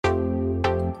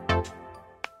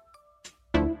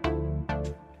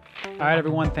All right,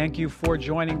 everyone. Thank you for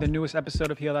joining the newest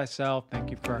episode of Heal Thyself. Thank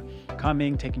you for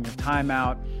coming, taking your time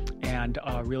out, and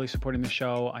really supporting the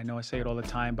show. I know I say it all the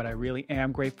time, but I really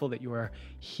am grateful that you are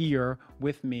here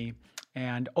with me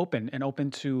and open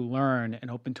to learn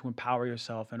and open to empower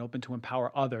yourself and open to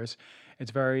empower others. It's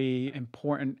very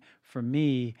important for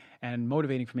me and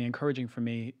motivating for me, encouraging for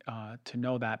me to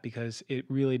know that, because it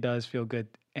really does feel good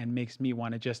and makes me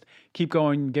want to just keep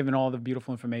going, giving all the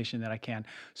beautiful information that I can.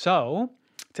 So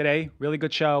today, really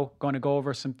good show. Going to go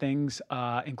over some things,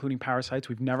 including parasites.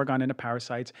 We've never gone into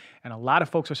parasites, and a lot of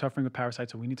folks are suffering with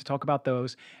parasites, so we need to talk about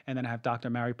those. And then I have Dr.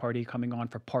 Mary Pardee coming on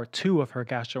for part 2 of her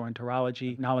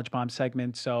gastroenterology knowledge bomb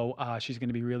segment. So she's going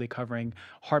to be really covering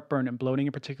heartburn and bloating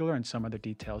in particular, and some other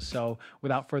details. So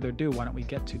without further ado, why don't we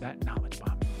get to that knowledge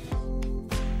bomb?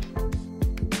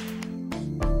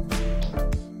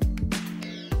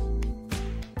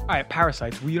 All right,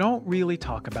 parasites. We don't really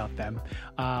talk about them.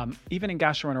 Even in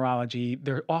gastroenterology,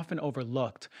 they're often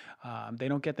overlooked. They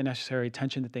don't get the necessary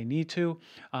attention that they need to.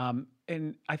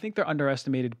 And I think they're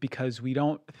underestimated because we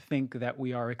don't think that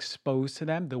we are exposed to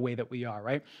them the way that we are,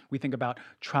 right? We think about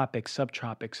tropics,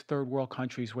 subtropics, third world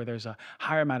countries where there's a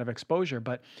higher amount of exposure.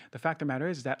 But the fact of the matter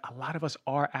is that a lot of us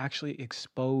are actually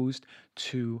exposed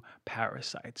to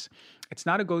parasites. It's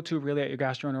not a go-to really at your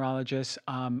gastroenterologist,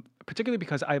 particularly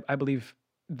because I believe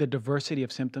the diversity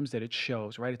of symptoms that it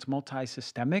shows, right? It's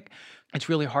multi-systemic. It's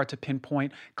really hard to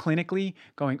pinpoint clinically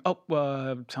going,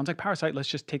 sounds like parasite, let's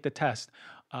just take the test.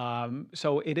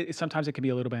 So sometimes it can be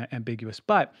a little bit ambiguous,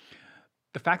 but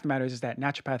the fact of the matter is that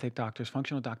naturopathic doctors,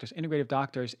 functional doctors, integrative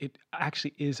doctors, it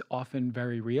actually is often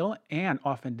very real and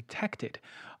often detected.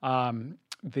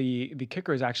 The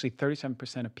kicker is actually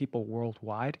 37% of people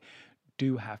worldwide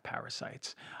do have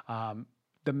parasites.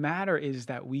 The matter is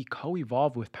that we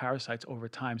co-evolve with parasites over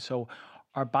time. So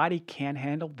our body can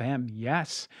handle them,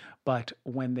 yes, but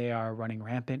when they are running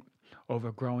rampant,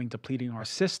 overgrowing, depleting our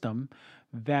system,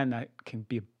 then that can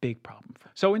be a big problem.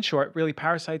 So in short, really,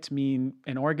 parasites mean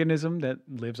an organism that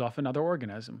lives off another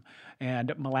organism.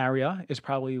 And malaria is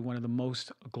probably one of the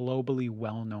most globally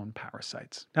well-known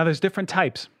parasites. Now, there's different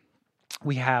types.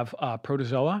 We have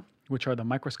protozoa, which are the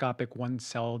microscopic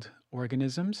one-celled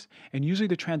organisms. And usually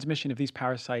the transmission of these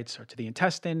parasites are to the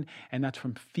intestine, and that's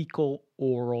from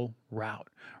fecal-oral route,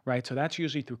 right? So that's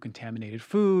usually through contaminated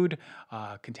food,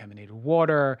 contaminated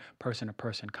water,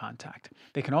 person-to-person contact.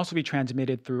 They can also be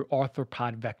transmitted through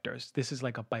arthropod vectors. This is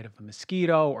like a bite of a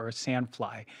mosquito or a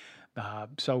sandfly.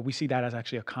 So we see that as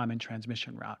actually a common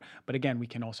transmission route. But again, we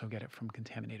can also get it from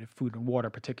contaminated food and water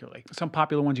particularly. Some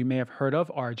popular ones you may have heard of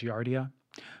are Giardia,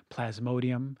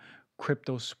 Plasmodium,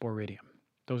 Cryptosporidium.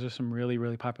 Those are some really,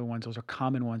 really popular ones. Those are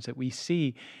common ones that we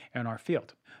see in our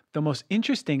field. The most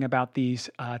interesting about these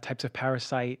types of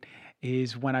parasite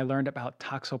is when I learned about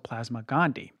Toxoplasma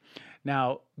gondii.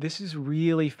 Now, this is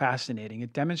really fascinating.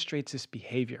 It demonstrates this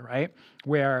behavior, right?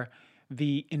 Where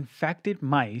the infected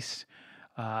mice,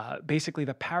 basically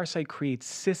the parasite creates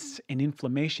cysts and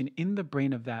inflammation in the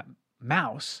brain of that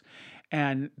mouse,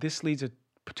 and this leads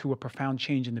to a profound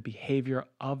change in the behavior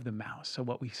of the mouse. So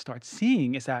what we start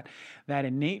seeing is that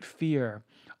innate fear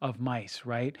of mice,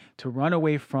 right, to run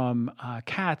away from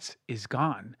cats is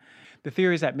gone. The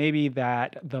theory is that maybe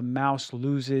that the mouse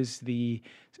loses the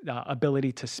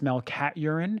ability to smell cat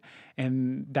urine,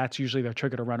 and that's usually their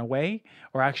trigger to run away,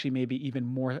 or actually maybe even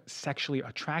more sexually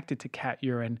attracted to cat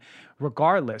urine.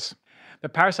 Regardless, the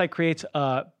parasite creates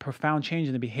a profound change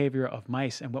in the behavior of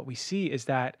mice, and what we see is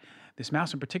that this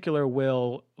mouse in particular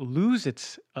will lose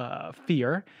its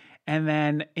fear and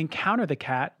then encounter the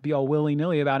cat, be all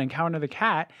willy-nilly about encounter the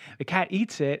cat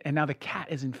eats it, and now the cat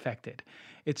is infected.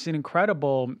 It's an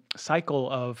incredible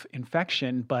cycle of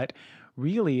infection, but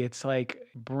really it's like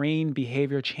brain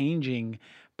behavior changing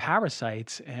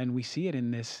parasites, and we see it in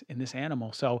this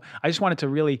animal. So I just wanted to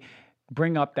really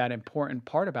bring up that important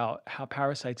part about how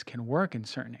parasites can work in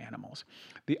certain animals.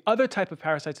 The other type of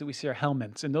parasites that we see are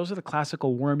helminths, and those are the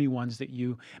classical wormy ones that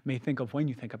you may think of when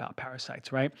you think about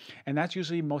parasites, right? And that's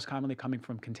usually most commonly coming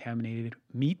from contaminated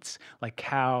meats like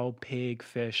cow, pig,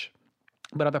 fish.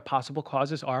 But other possible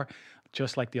causes are,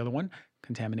 just like the other one,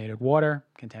 contaminated water,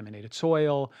 contaminated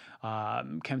soil,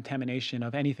 contamination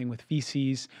of anything with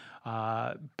feces,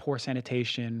 poor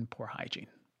sanitation, poor hygiene.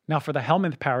 Now, for the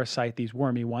helminth parasite, these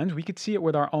wormy ones, we could see it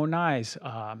with our own eyes.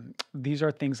 These are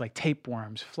things like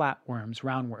tapeworms, flatworms,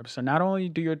 roundworms. So not only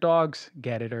do your dogs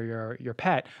get it or your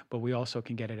pet, but we also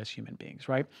can get it as human beings,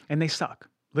 right? And they suck,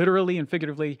 literally and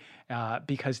figuratively,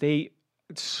 because they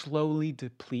slowly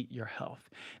deplete your health.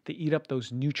 They eat up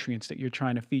those nutrients that you're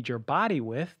trying to feed your body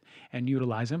with and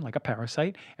utilize them like a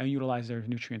parasite and utilize their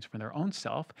nutrients for their own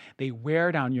self. They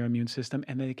wear down your immune system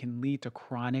and they can lead to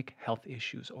chronic health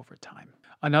issues over time.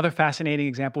 Another fascinating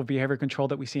example of behavior control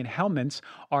that we see in helminths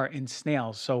are in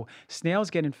snails. So snails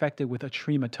get infected with a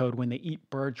trematode when they eat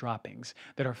bird droppings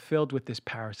that are filled with this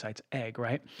parasite's egg,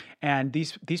 right? And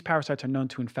these parasites are known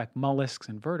to infect mollusks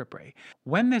and vertebrae.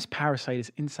 When this parasite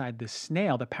is inside the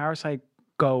snail, the parasite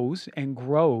goes and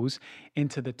grows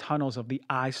into the tunnels of the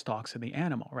eye stalks of the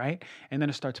animal, right? And then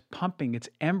it starts pumping its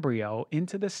embryo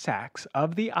into the sacs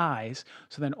of the eyes.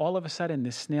 So then all of a sudden,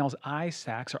 this snail's eye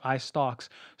sacs or eye stalks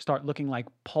start looking like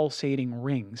pulsating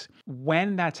rings.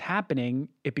 When that's happening,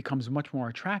 it becomes much more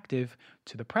attractive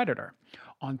to the predator.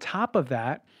 On top of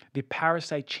that, the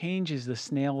parasite changes the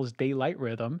snail's daylight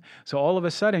rhythm. So all of a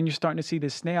sudden, you're starting to see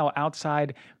the snail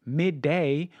outside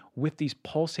midday with these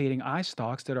pulsating eye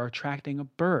stalks that are attracting a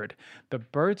bird. The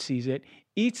bird sees it,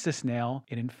 eats the snail,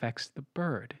 it infects the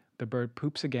bird. The bird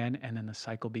poops again, and then the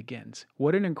cycle begins.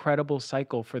 What an incredible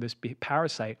cycle for this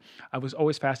parasite. I was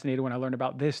always fascinated when I learned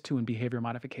about this too in behavior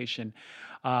modification.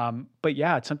 But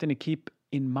yeah, it's something to keep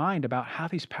in mind about how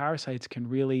these parasites can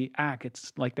really act.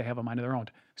 It's like they have a mind of their own.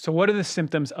 So what are the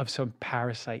symptoms of some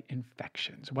parasite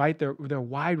infections, right? They're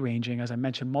wide-ranging, as I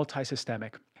mentioned,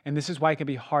 multisystemic. And this is why it can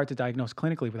be hard to diagnose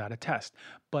clinically without a test.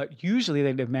 But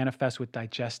usually they manifest with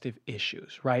digestive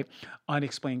issues, right?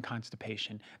 Unexplained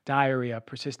constipation, diarrhea,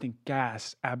 persistent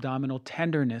gas, abdominal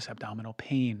tenderness, abdominal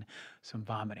pain, some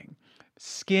vomiting.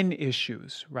 Skin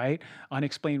issues, right?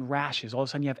 Unexplained rashes. All of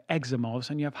a sudden you have eczema. All of a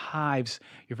sudden you have hives.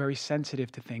 You're very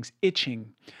sensitive to things.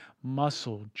 Itching,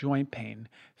 muscle, joint pain,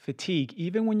 fatigue.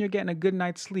 Even when you're getting a good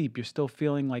night's sleep, you're still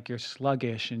feeling like you're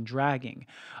sluggish and dragging.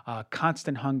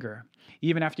 Constant hunger,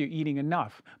 even after you're eating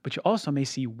enough. But you also may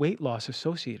see weight loss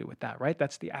associated with that, right?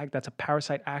 That's a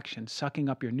parasite action, sucking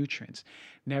up your nutrients.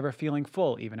 Never feeling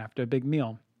full, even after a big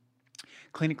meal.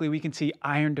 Clinically, we can see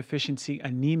iron deficiency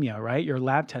anemia, right? Your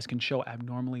lab test can show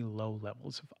abnormally low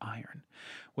levels of iron.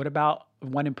 What about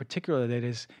one in particular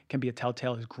that can be a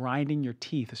telltale is grinding your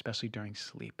teeth, especially during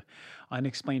sleep.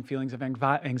 Unexplained feelings of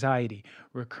anxiety,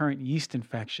 recurrent yeast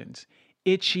infections,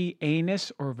 itchy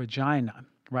anus or vagina,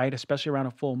 right? Especially around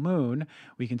a full moon,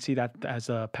 we can see that as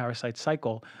a parasite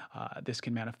cycle, this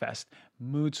can manifest.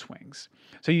 Mood swings.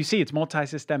 So you see, it's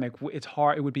multisystemic. It's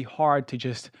hard. It would be hard to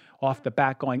just off the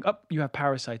bat going, oh, you have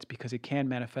parasites, because it can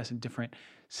manifest in different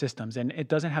systems. And it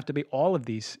doesn't have to be all of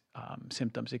these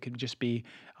symptoms. It could just be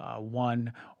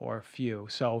one or a few.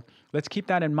 So let's keep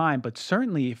that in mind. But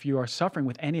certainly if you are suffering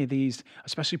with any of these,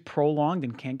 especially prolonged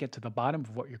and can't get to the bottom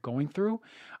of what you're going through,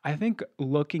 I think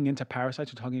looking into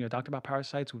parasites or talking to your doctor about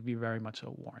parasites would be very much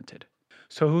so warranted.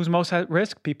 So who's most at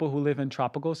risk? People who live in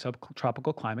tropical,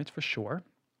 subtropical climates for sure,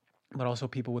 but also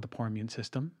people with a poor immune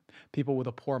system, people with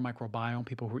a poor microbiome,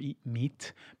 people who eat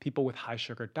meat, people with high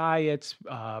sugar diets,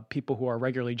 people who are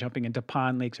regularly jumping into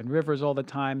pond, lakes, and rivers all the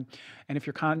time. And if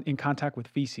you're in contact with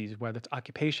feces, whether it's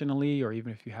occupationally or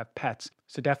even if you have pets.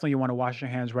 So definitely you want to wash your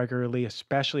hands regularly,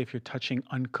 especially if you're touching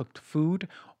uncooked food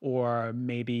or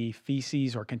maybe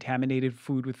feces or contaminated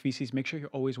food with feces. Make sure you're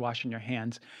always washing your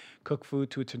hands. Cook food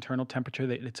to its internal temperature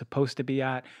that it's supposed to be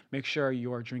at. Make sure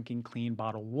you're drinking clean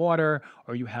bottled water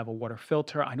or you have a water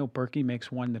filter. I know Berkey makes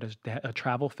one that is a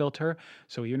travel filter.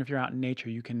 So even if you're out in nature,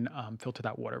 you can filter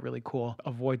that water. Really cool.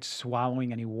 Avoid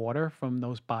swallowing any water from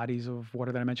those bodies of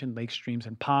water that I mentioned, lakes, streams,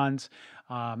 and ponds.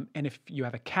 And if you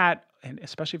have a cat, and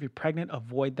especially if you're pregnant,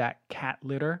 avoid that cat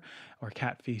litter or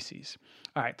cat feces.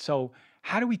 All right, so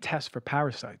how do we test for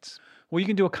parasites? Well, you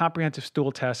can do a comprehensive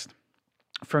stool test.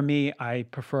 For me, I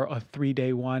prefer a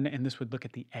 3-day one, and this would look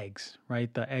at the eggs,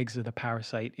 right? The eggs of the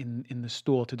parasite in the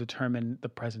stool to determine the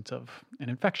presence of an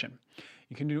infection.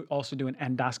 You can also do an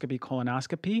endoscopy,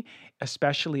 colonoscopy,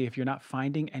 especially if you're not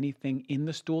finding anything in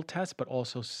the stool test, but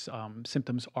also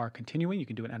symptoms are continuing. You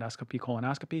can do an endoscopy,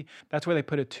 colonoscopy. That's where they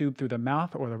put a tube through the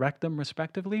mouth or the rectum,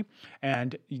 respectively,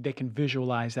 and they can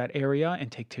visualize that area and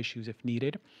take tissues if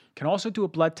needed. Can also do a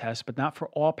blood test, but not for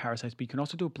all parasites, but you can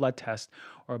also do a blood test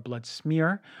or a blood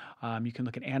smear. You can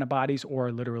look at antibodies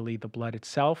or literally the blood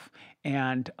itself,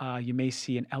 and you may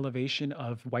see an elevation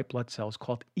of white blood cells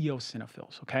called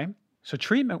eosinophils, okay? So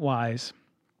treatment-wise,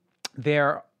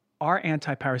 there are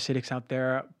antiparasitics out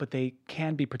there, but they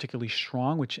can be particularly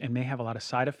strong, and may have a lot of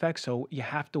side effects. So you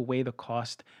have to weigh the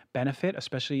cost benefit,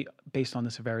 especially based on the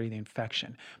severity of the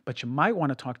infection. But you might want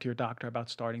to talk to your doctor about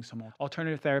starting some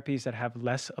alternative therapies that have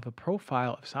less of a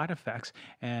profile of side effects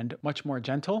and much more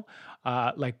gentle,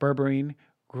 like berberine,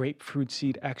 grapefruit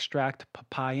seed extract,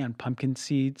 papaya and pumpkin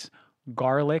seeds,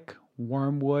 garlic,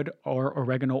 wormwood or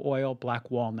oregano oil, black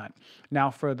walnut. Now,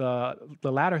 for the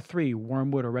latter three,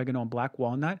 wormwood, oregano, and black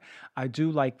walnut, I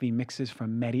do like the mixes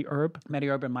from MediHerb.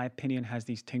 MediHerb, in my opinion, has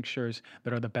these tinctures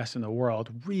that are the best in the world.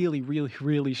 Really, really,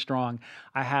 really strong.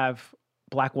 I have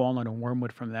black walnut and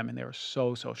wormwood from them, and they were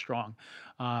so, so strong.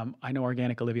 I know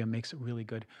Organic Olivia makes a really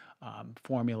good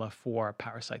formula for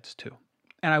parasites too.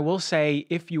 And I will say,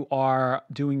 if you are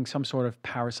doing some sort of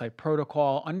parasite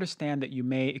protocol, understand that you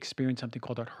may experience something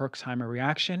called a Herxheimer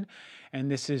reaction.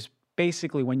 And this is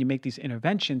basically when you make these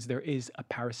interventions, there is a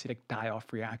parasitic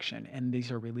die-off reaction. And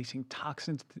these are releasing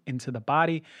toxins into the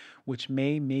body, which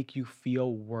may make you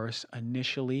feel worse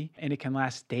initially. And it can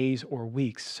last days or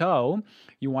weeks. So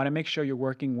you want to make sure you're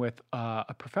working with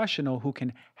a professional who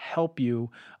can help you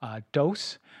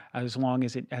dose as long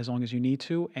as you need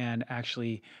to, and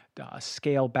actually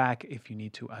scale back if you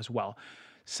need to as well.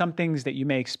 Some things that you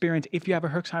may experience if you have a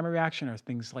Herxheimer reaction are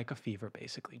things like a fever,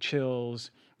 basically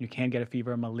chills. You can get a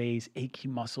fever, malaise, achy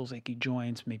muscles, achy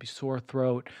joints, maybe sore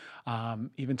throat,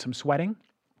 even some sweating.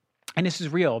 And this is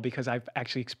real because I've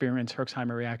actually experienced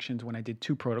Herxheimer reactions when I did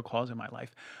 2 protocols in my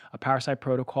life: a parasite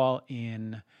protocol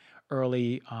in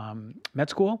early med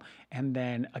school, and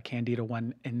then a Candida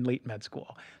one in late med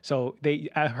school. So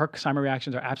Herxheimer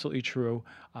reactions are absolutely true.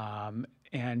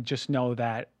 And just know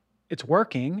that it's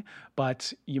working,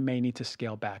 but you may need to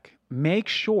scale back. Make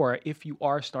sure if you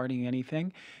are starting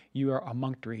anything, your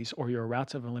emunctories or your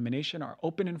routes of elimination are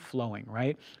open and flowing,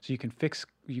 right? So you can fix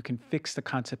the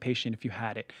constipation if you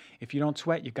had it. If you don't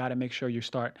sweat, you got to make sure you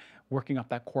start working up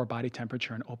that core body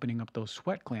temperature and opening up those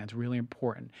sweat glands. Really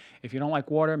important. If you don't like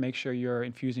water, make sure you're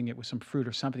infusing it with some fruit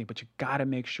or something, but you got to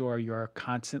make sure you're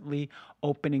constantly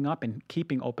opening up and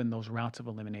keeping open those routes of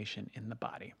elimination in the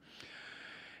body.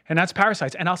 And that's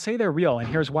parasites. And I'll say they're real. And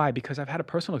here's why: because I've had a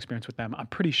personal experience with them. I'm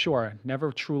pretty sure.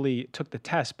 Never truly took the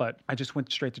test, but I just went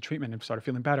straight to treatment and started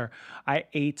feeling better. I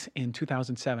ate in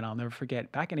 2007. I'll never forget.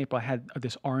 Back in April, I had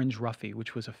this orange roughy,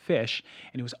 which was a fish,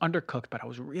 and it was undercooked, but I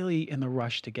was really in the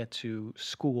rush to get to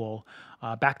school,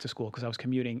 back to school, because I was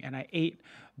commuting. And I ate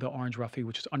the orange roughy,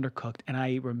 which is undercooked. And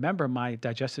I remember my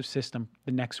digestive system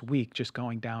the next week just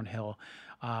going downhill.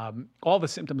 All the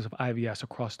symptoms of IBS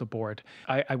across the board.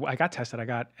 I got tested. I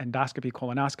got endoscopy,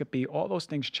 colonoscopy, all those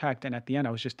things checked. And at the end,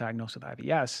 I was just diagnosed with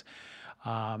IBS.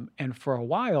 And for a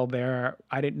while there,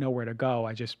 I didn't know where to go.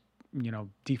 I just,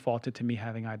 defaulted to me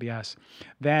having IBS.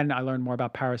 Then I learned more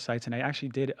about parasites, and I actually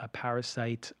did a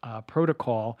parasite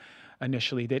protocol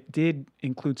initially that did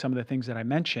include some of the things that I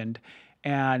mentioned.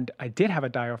 And I did have a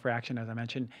die-off reaction, as I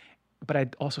mentioned, but I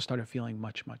also started feeling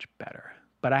much, much better.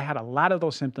 But I had a lot of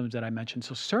those symptoms that I mentioned.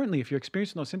 So certainly, if you're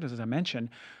experiencing those symptoms, as I mentioned,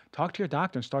 talk to your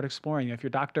doctor and start exploring. If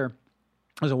your doctor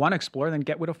doesn't want to explore, then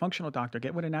get with a functional doctor,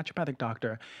 get with a naturopathic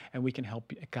doctor, and we can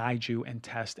help guide you and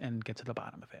test and get to the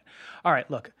bottom of it. All right,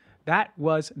 look, that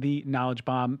was the Knowledge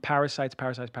Bomb. Parasites.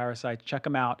 Check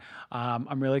them out.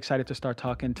 I'm really excited to start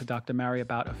talking to Dr. Mary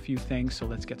about a few things, so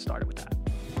let's get started with that.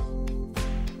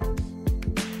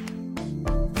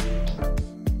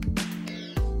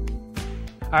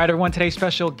 All right, everyone, today's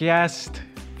special guest,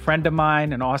 friend of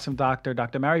mine, an awesome doctor,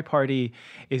 Dr. Mary Pardee,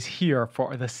 is here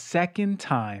for the second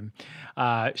time.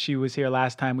 She was here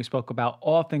last time. We spoke about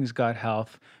all things gut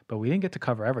health, but we didn't get to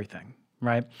cover everything,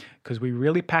 right? Because we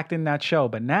really packed in that show.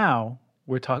 But now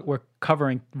we're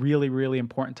covering really, really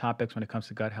important topics when it comes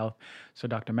to gut health. So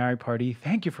Dr. Mary Pardee,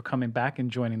 thank you for coming back and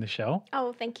joining the show.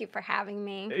 Oh, thank you for having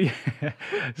me.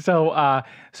 So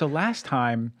last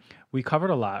time we covered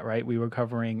a lot, right? We were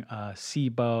covering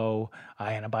SIBO,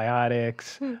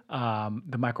 antibiotics, the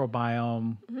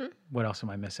microbiome. Mm-hmm. What else am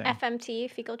I missing?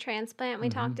 FMT, fecal transplant, we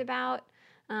talked about.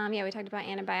 We talked about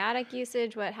antibiotic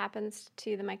usage, what happens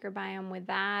to the microbiome with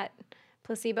that.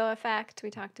 Placebo effect,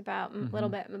 we talked about a little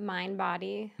bit of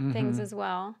mind-body things as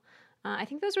well. I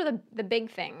think those were the big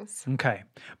things. Okay,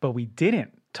 but we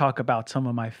didn't talk about some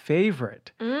of my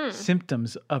favorite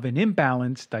symptoms of an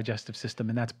imbalanced digestive system,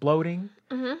 and that's bloating,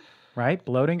 right?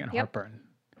 Bloating and heartburn.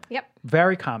 Yep.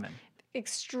 Very common.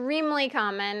 Extremely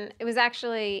common. It was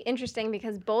actually interesting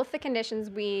because both the conditions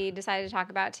we decided to talk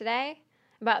about today,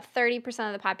 about 30%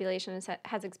 of the population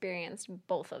has experienced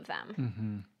both of them.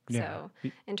 Mm-hmm. Yeah.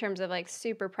 So in terms of like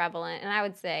super prevalent, and I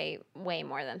would say way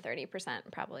more than 30%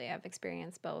 probably have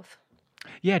experienced both.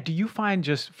 Yeah. Do you find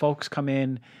just folks come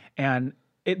in and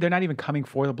they're not even coming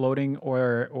for the bloating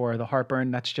or the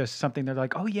heartburn? That's just something they're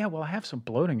like, oh yeah, well I have some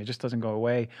bloating, it just doesn't go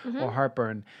away, or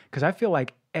heartburn. Because I feel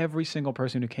like every single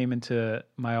person who came into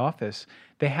my office,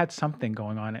 they had something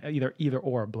going on, either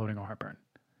or bloating or heartburn.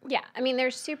 Yeah, I mean,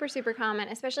 they're super, super common,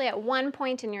 especially at one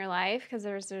point in your life, because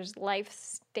there's life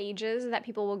stages that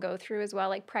people will go through as well,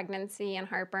 like pregnancy and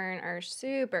heartburn are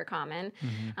super common.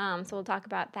 So we'll talk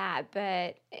about that.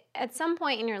 But at some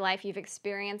point in your life, you've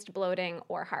experienced bloating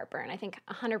or heartburn. I think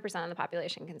 100% of the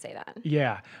population can say that.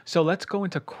 Yeah. So let's go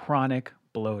into chronic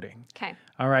bloating. Okay.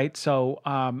 All right. So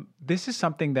this is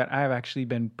something that I've actually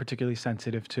been particularly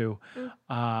sensitive to.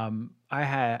 I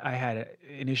had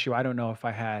an issue. I don't know if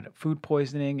I had food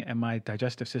poisoning and my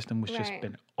digestive system was just Right.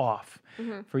 been off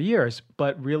for years.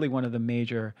 But really, one of the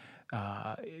major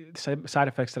side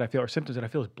effects that I feel or symptoms that I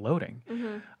feel is bloating.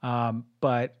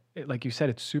 But like you said,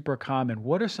 it's super common.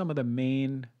 What are some of the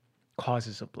main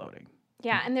causes of bloating?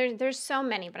 Yeah, and there's so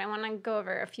many, but I want to go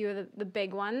over a few of the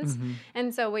big ones.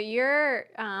 And so what you're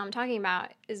talking about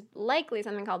is likely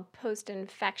something called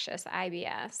post-infectious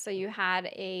IBS. So you had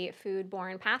a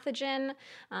food-borne pathogen,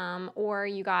 or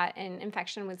you got an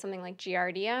infection with something like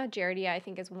Giardia. Giardia, I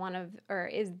think, is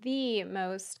the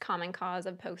most common cause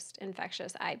of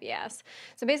post-infectious IBS.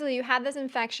 So basically, you had this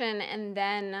infection, and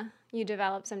then you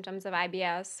develop symptoms of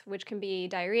IBS, which can be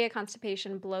diarrhea,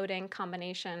 constipation, bloating,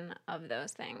 combination of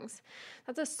those things.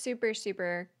 That's a super,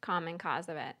 super common cause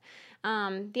of it.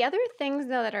 The other things,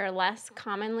 though, that are less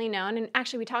commonly known, and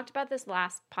actually we talked about this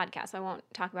last podcast, so I won't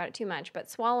talk about it too much, but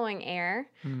swallowing air,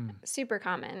 super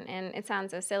common. And it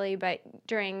sounds so silly, but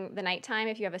during the nighttime,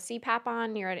 if you have a CPAP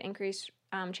on, you're at increased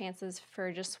chances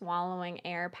for just swallowing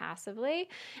air passively.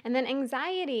 And then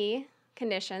anxiety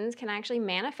conditions can actually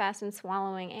manifest in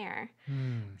swallowing air.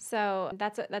 So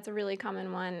that's a really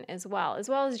common one as well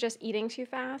as just eating too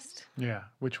fast. Yeah,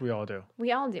 which we all do.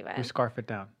 We all do We it. scarf it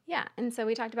down. Yeah, and so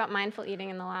we talked about mindful eating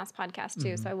in the last podcast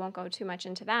too, so I won't go too much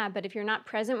into that. But if you're not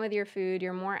present with your food,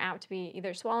 you're more apt to be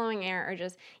either swallowing air or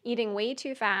just eating way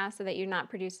too fast so that you're not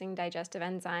producing digestive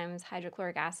enzymes,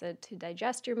 hydrochloric acid to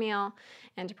digest your meal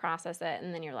and to process it,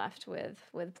 and then you're left with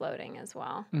bloating as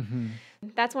well.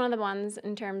 That's one of the ones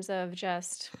in terms of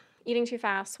just eating too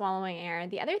fast, swallowing air.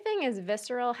 The other thing is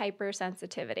visceral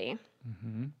hypersensitivity.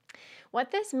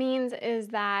 What this means is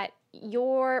that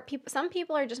some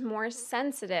people are just more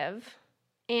sensitive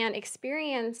and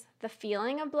experience the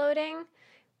feeling of bloating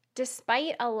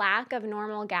despite a lack of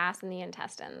normal gas in the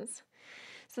intestines.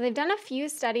 So they've done a few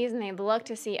studies and they've looked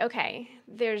to see, okay,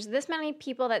 there's this many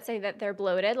people that say that they're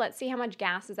bloated. Let's see how much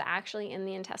gas is actually in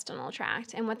the intestinal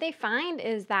tract. And what they find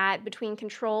is that between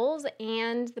controls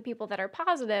and the people that are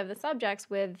positive, the subjects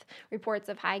with reports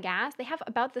of high gas, they have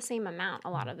about the same amount a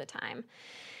lot of the time.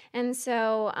 And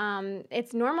so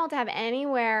it's normal to have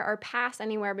anywhere or pass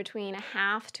anywhere between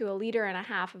 1/2 to 1.5 liters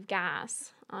of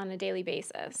gas on a daily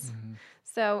basis.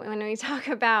 So when we talk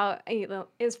about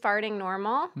is farting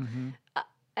normal,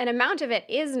 an amount of it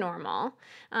is normal.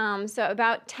 So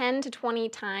about 10 to 20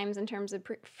 times in terms of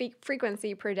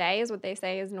frequency per day is what they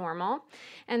say is normal.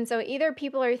 And so either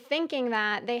people are thinking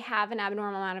that they have an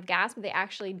abnormal amount of gas, but they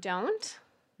actually don't.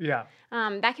 Yeah.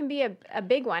 That can be a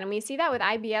big one. And we see that with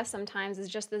IBS sometimes is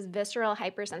just this visceral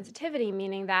hypersensitivity,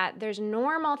 meaning that there's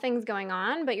normal things going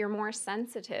on, but you're more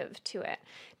sensitive to it.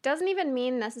 Doesn't even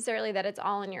mean necessarily that it's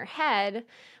all in your head,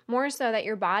 more so that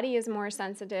your body is more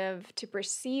sensitive to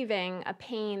perceiving a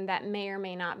pain that may or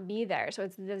may not be there. So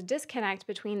it's this disconnect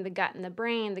between the gut and the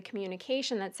brain, the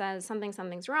communication that says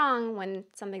something's wrong when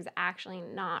something's actually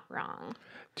not wrong.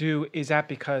 Is that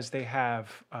because they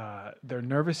have their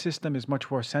nervous system is much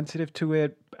more sensitive to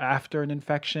it after an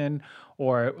infection,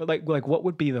 or like what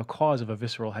would be the cause of a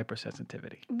visceral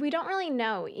hypersensitivity? We don't really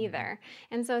know either.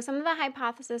 And so some of the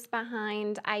hypothesis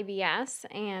behind IBS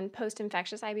and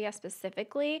post-infectious IBS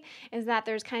specifically is that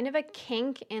there's kind of a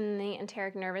kink in the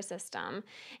enteric nervous system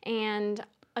and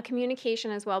a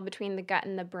communication as well between the gut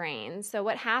and the brain. So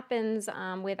what happens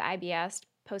with IBS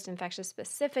post-infectious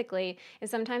specifically is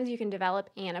sometimes you can develop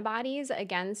antibodies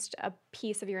against a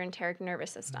piece of your enteric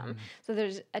nervous system. So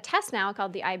there's a test now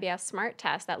called the IBS SMART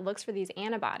test that looks for these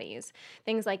antibodies,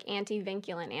 things like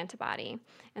antivinculin antibody.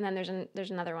 And then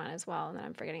there's another one as well that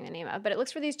I'm forgetting the name of. But it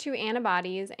looks for these two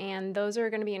antibodies, and those are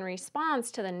going to be in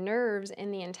response to the nerves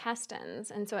in the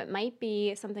intestines. And so it might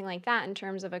be something like that in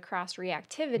terms of a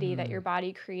cross-reactivity that your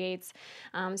body creates.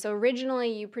 So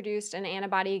originally you produced an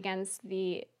antibody against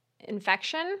the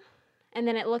infection, and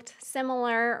then it looked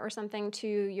similar or something to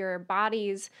your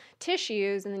body's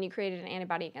tissues, and then you created an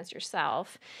antibody against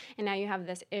yourself. And now you have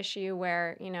this issue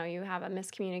where, you have a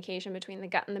miscommunication between the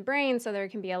gut and the brain, so there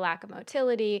can be a lack of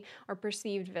motility or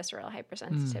perceived visceral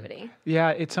hypersensitivity. Yeah,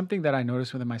 it's something that I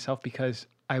noticed within myself because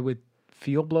I would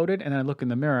feel bloated and then I'd look in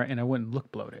the mirror and I wouldn't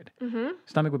look bloated.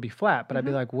 Stomach would be flat, but I'd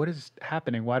be like, what is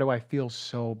happening? Why do I feel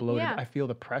so bloated? Yeah. I feel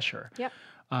the pressure. Yep.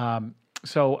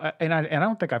 And I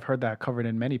don't think I've heard that covered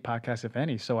in many podcasts, if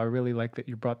any. So I really like that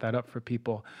you brought that up for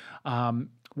people.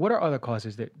 What are other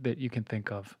causes that you can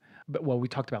think of? But well, we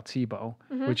talked about SIBO,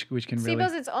 which can really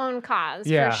SIBO's its own cause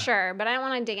Yeah. for sure, but I don't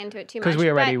want to dig into it too much. because we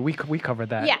already But we covered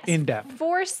that yes, in depth.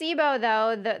 for SIBO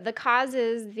though, the cause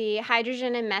is the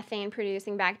hydrogen and methane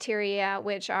producing bacteria,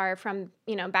 which are from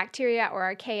bacteria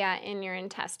or archaea in your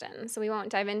intestines. So we won't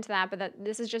dive into that, but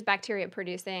this is just bacteria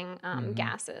producing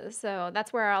gases. So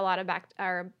that's where a lot of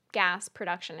our gas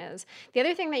production is. The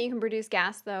other thing that you can produce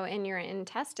gas though in your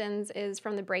intestines is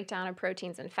from the breakdown of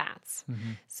proteins and fats.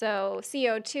 So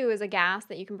CO2 is a gas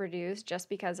that you can produce just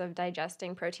because of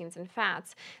digesting proteins and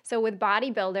fats. So with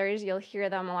bodybuilders, you'll hear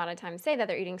them a lot of times say that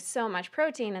they're eating so much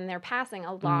protein and they're passing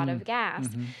a lot of gas.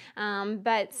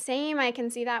 But same, I can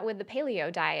see that with the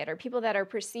paleo diet or people that are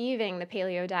perceiving the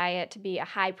paleo diet to be a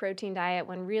high protein diet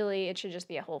when really it should just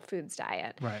be a whole foods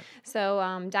diet. Right.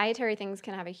 So dietary things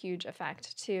can have a huge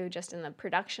effect too, just in the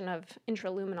production of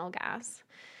intraluminal gas.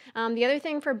 The other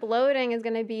thing for bloating is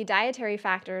going to be dietary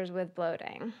factors with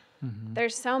bloating.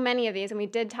 There's so many of these, and we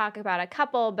did talk about a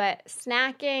couple, but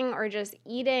snacking or just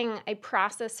eating a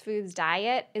processed foods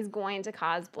diet is going to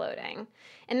cause bloating.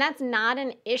 And that's not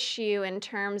an issue in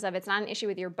terms of, it's not an issue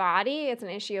with your body, it's an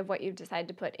issue of what you've decided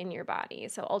to put in your body.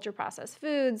 So ultra-processed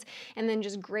foods, and then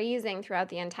just grazing throughout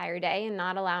the entire day and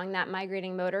not allowing that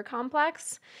migrating motor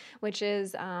complex, which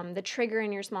is the trigger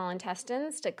in your small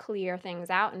intestines to clear things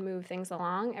out and move things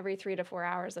along every 3 to 4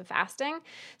 hours of fasting.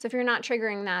 So if you're not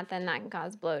triggering that, then that can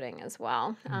cause bloating as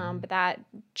well. But that,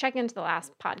 check into the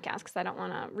last podcast because I don't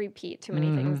want to repeat too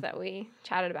many things that we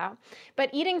chatted about. But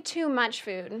eating too much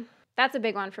food, that's a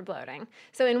big one for bloating.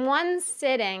 So in one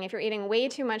sitting, if you're eating way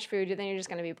too much food, then you're just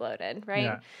going to be bloated,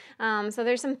 right? So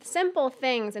there's some simple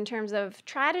things in terms of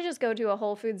try to just go to a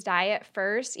whole foods diet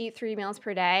first, eat 3 meals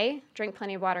per day, drink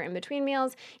plenty of water in between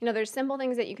meals. There's simple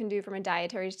things that you can do from a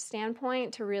dietary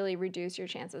standpoint to really reduce your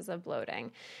chances of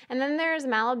bloating. And then there's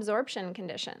malabsorption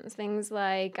conditions, things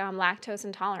like lactose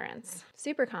intolerance,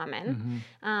 super common,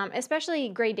 especially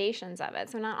gradations of it.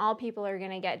 So not all people are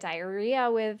going to get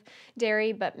diarrhea with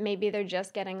dairy, but maybe they're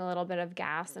just getting a little bit of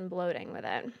gas and bloating with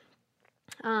it.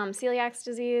 Celiac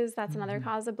disease, that's another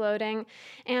cause of bloating.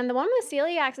 And the one with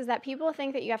celiac is that people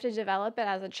think that you have to develop it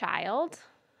as a child.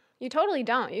 You totally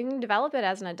don't. You can develop it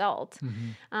as an adult.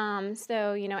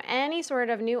 So, any sort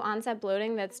of new onset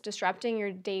bloating that's disrupting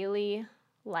your daily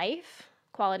life,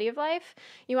 quality of life,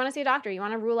 you want to see a doctor. You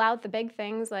want to rule out the big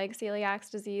things like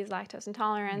celiac disease, lactose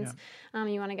intolerance.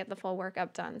 You want to get the full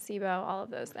workup done, SIBO, all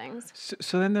of those things.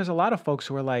 So then there's a lot of folks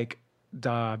who are like,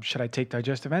 should I take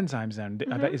digestive enzymes then?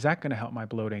 Is that going to help my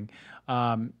bloating?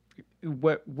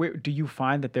 Where do you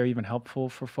find that they're even helpful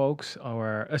for folks,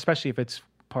 or especially if it's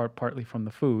partly from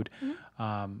the food?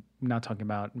 Not talking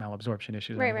about malabsorption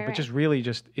issues, but just really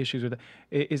just issues with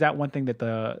it. Is that one thing that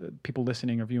the people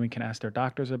listening or viewing can ask their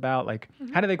doctors about? Like,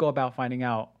 how do they go about finding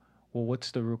out, well,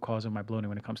 what's the root cause of my bloating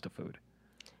when it comes to food?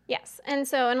 Yes. And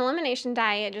so an elimination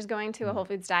diet, just going to a whole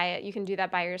foods diet, you can do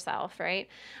that by yourself, right?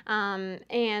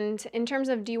 And in terms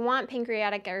of, do you want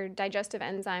pancreatic or digestive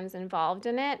enzymes involved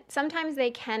in it? Sometimes they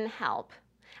can help.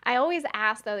 I always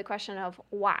ask, though, the question of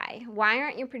why. Why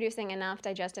aren't you producing enough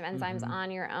digestive enzymes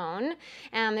on your own?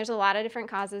 And there's a lot of different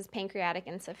causes. Pancreatic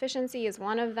insufficiency is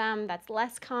one of them. That's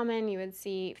less common. You would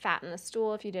see fat in the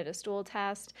stool if you did a stool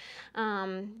test.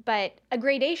 But a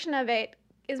gradation of it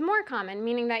is more common,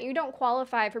 meaning that you don't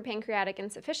qualify for pancreatic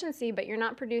insufficiency, but you're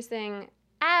not producing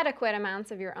adequate amounts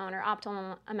of your own or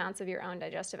optimal amounts of your own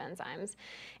digestive enzymes.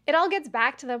 It all gets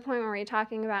back to the point where we're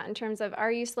talking about in terms of,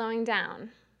 are you slowing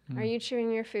down? Are you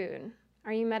chewing your food?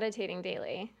 Are you meditating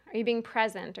daily? Are you being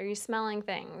present? Are you smelling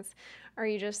things? Are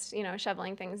you just,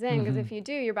 shoveling things in? Because if you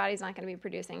do, your body's not going to be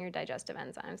producing your digestive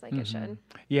enzymes like it should.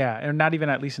 Yeah, and not even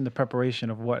at least in the preparation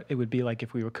of what it would be like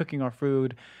if we were cooking our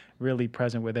food, really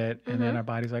present with it, and then our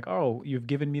body's like, oh, you've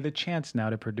given me the chance now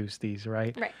to produce these,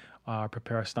 right? Right.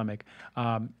 Prepare our stomach.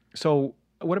 So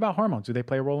what about hormones? Do they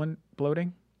play a role in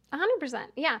bloating? 100%,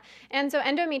 yeah. And so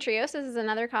endometriosis is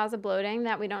another cause of bloating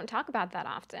that we don't talk about that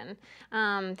often.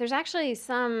 There's actually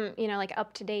some, like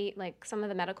up-to-date, like some of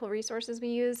the medical resources we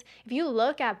use. If you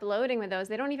look at bloating with those,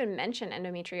 they don't even mention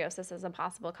endometriosis as a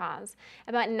possible cause.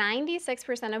 About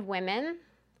 96% of women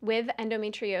with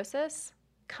endometriosis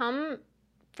come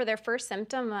for their first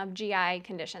symptom of GI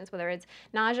conditions, whether it's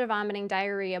nausea, vomiting,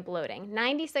 diarrhea, bloating.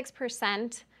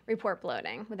 96% report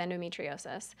bloating with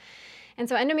endometriosis. And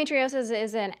so endometriosis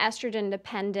is an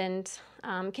estrogen-dependent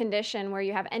condition where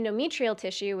you have endometrial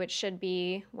tissue, which should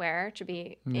be where? It should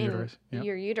be in Uterus, yep.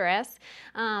 your uterus,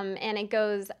 and it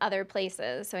goes other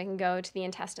places. So it can go to the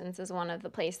intestines as one of the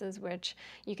places which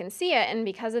you can see it, and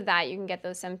because of that, you can get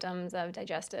those symptoms of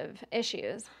digestive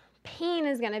issues. Pain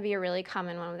is going to be a really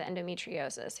common one with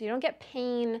endometriosis. So you don't get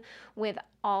pain with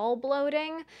all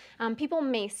bloating. People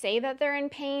may say that they're in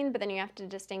pain, but then you have to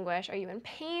distinguish, are you in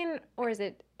pain or is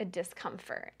it a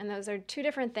discomfort? And those are two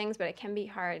different things, but it can be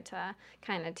hard to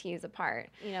kind of tease apart.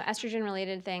 You know,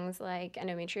 estrogen-related things like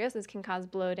endometriosis can cause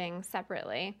bloating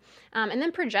separately. And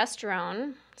then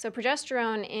progesterone. So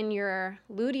progesterone in your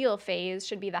luteal phase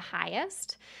should be the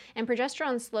highest, and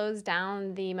progesterone slows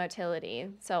down the motility.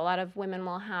 So a lot of women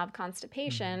will have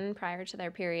constipation prior to their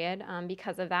period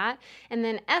because of that. And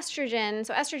then estrogen,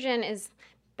 so estrogen is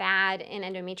bad in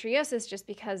endometriosis just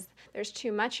because there's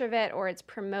too much of it or it's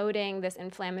promoting this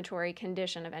inflammatory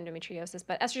condition of endometriosis.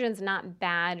 But estrogen's not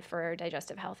bad for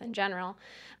digestive health in general.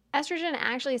 Estrogen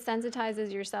actually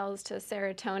sensitizes your cells to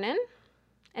serotonin,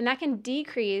 and that can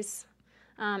decrease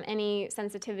any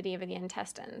sensitivity of the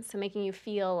intestines, so making you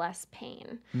feel less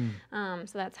pain.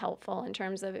 So that's helpful in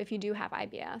terms of if you do have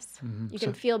IBS. You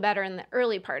can feel better in the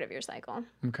early part of your cycle.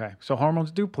 Okay. So hormones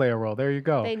do play a role. There you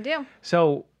go. They do.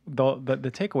 So the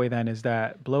takeaway then is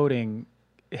that bloating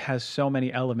has so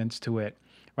many elements to it,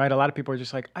 right? A lot of people are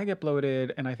just like, I get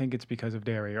bloated and I think it's because of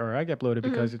dairy, or I get bloated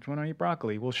because it's when I eat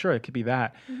broccoli. Well, sure, it could be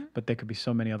that, but there could be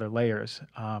so many other layers.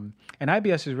 And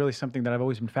IBS is really something that I've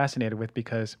always been fascinated with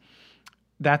because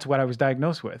that's what I was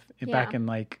diagnosed with back in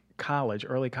like college,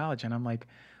 early college. And I'm like,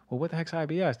 well, what the heck's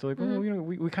IBS? They're like, well, you know,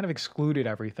 we kind of excluded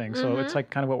everything. So it's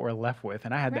like kind of what we're left with.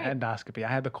 And I had the endoscopy, I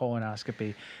had the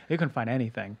colonoscopy. They couldn't find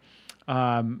anything.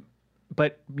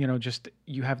 But, you know, just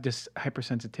you have this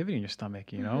hypersensitivity in your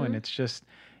stomach, you know, and it's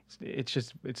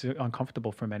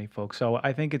uncomfortable for many folks. So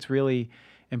I think it's really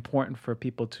important for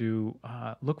people to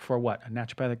look for a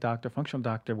naturopathic doctor, functional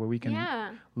doctor, where we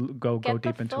can go deep into it.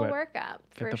 Get the full workup,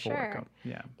 for sure.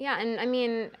 Yeah, and I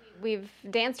mean, we've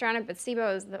danced around it, but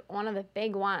SIBO is one of the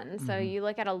big ones. So you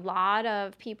look at a lot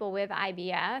of people with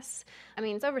IBS. I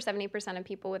mean, it's over 70% of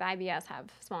people with IBS have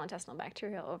small intestinal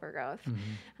bacterial overgrowth.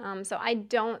 So I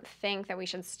don't think that we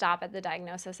should stop at the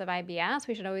diagnosis of IBS.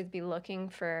 We should always be looking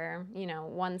for, you know,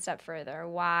 one step further.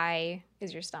 Why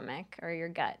is your stomach or your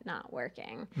gut not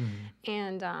working?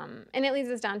 And it leads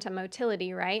us down to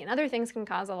motility, right? And other things can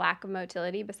cause a lack of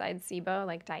motility besides SIBO,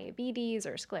 like diabetes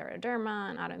or scleroderma,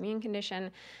 an autoimmune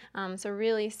condition. So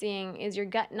really seeing, is your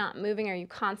gut not moving? Are you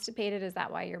constipated? Is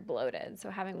that why you're bloated? So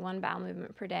having one bowel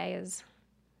movement per day is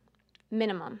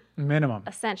minimum.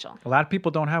 Essential. A lot of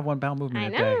people don't have one bowel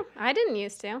movement a day. I know. I didn't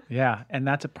used to. Yeah, and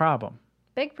that's a problem.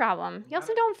 Big problem. You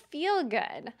also don't feel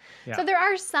good. Yeah. So there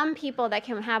are some people that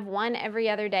can have one every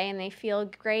other day and they feel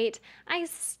great. I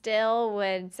still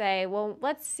would say, well,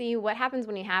 let's see what happens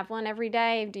when you have one every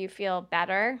day. Do you feel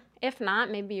better? If not,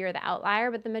 maybe you're the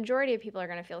outlier, but the majority of people are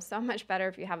going to feel so much better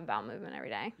if you have a bowel movement every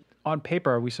day. On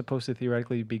paper, are we supposed to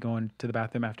theoretically be going to the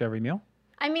bathroom after every meal?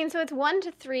 I mean, so it's 1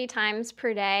 to 3 times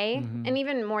per day, and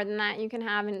even more than that you can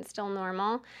have, and it's still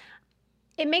normal.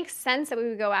 It makes sense that we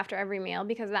would go after every meal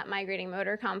because of that migrating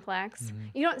motor complex.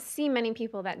 You don't see many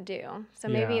people that do. So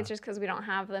maybe it's just because we don't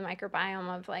have the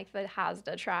microbiome of like the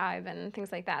Hazda tribe and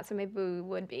things like that. So maybe we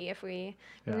would be if we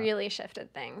really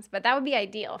shifted things. But that would be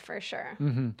ideal for sure.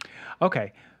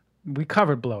 Okay. We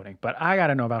covered bloating, but I got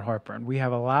to know about heartburn. We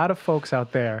have a lot of folks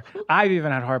out there. I've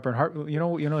even had heartburn. You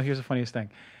know, here's the funniest thing.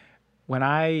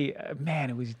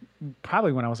 It was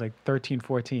probably when I was like 13,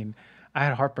 14, I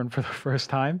had heartburn for the first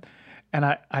time. And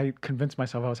I convinced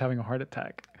myself I was having a heart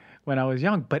attack when I was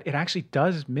young. But it actually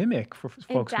does mimic for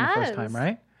folks for the first time,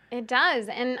 right? It does.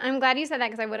 And I'm glad you said that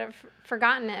because I would have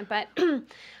forgotten it. But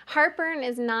heartburn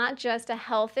is not just a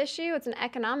health issue. It's an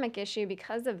economic issue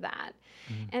because of that.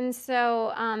 And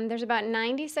so there's about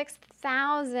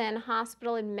 96,000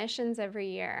 hospital admissions every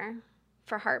year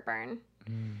for heartburn.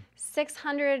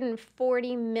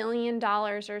 $640 million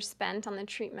are spent on the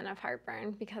treatment of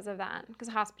heartburn because of that, because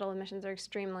hospital admissions are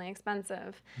extremely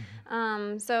expensive.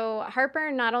 So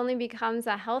heartburn not only becomes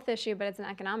a health issue, but it's an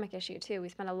economic issue too. We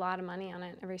spend a lot of money on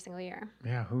it every single year.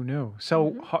 Yeah, who knew?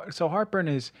 So, so heartburn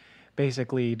is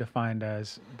basically defined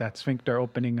as that sphincter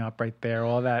opening up right there,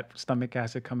 all that stomach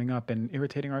acid coming up and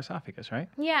irritating our esophagus, right?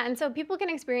 Yeah, and so people can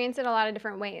experience it a lot of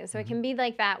different ways. So it can be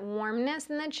like that warmness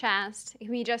in the chest. It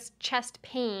can be just chest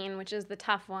pain, which is the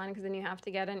tough one because then you have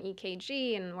to get an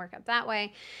EKG and work up that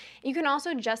way. You can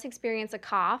also just experience a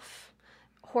cough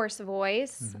hoarse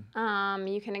voice.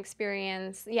 You can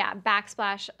experience,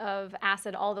 backsplash of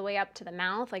acid all the way up to the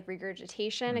mouth, like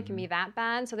regurgitation. It can be that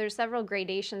bad. So there's several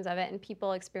gradations of it, and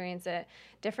people experience it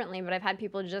differently. But I've had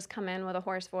people just come in with a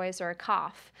hoarse voice or a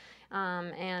cough,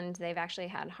 and they've actually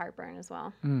had heartburn as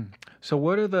well. So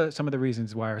what are some of the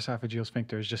reasons why our esophageal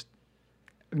sphincter is just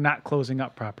not closing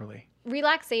up properly?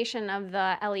 Relaxation of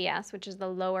the LES, which is the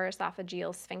lower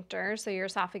esophageal sphincter. So your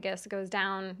esophagus goes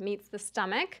down, meets the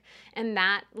stomach, and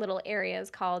that little area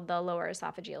is called the lower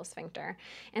esophageal sphincter.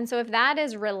 And so if that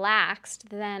is relaxed,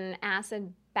 then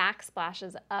acid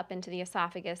backsplashes up into the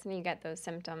esophagus and you get those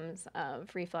symptoms of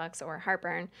reflux or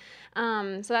heartburn.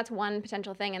 So that's one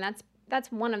potential thing, and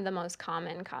that's one of the most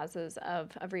common causes of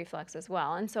reflux as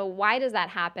well. And so why does that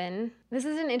happen? This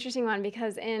is an interesting one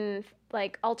because in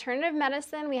like alternative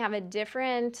medicine, we have a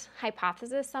different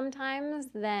hypothesis sometimes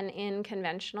than in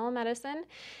conventional medicine.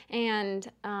 And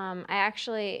I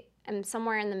actually am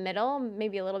somewhere in the middle,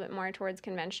 maybe a little bit more towards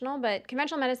conventional, but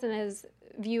conventional medicine is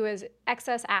viewed as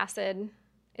excess acid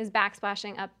is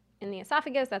backsplashing up in the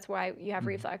esophagus. That's why you have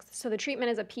reflux. So the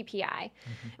treatment is a PPI.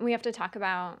 And we have to talk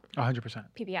about 100%.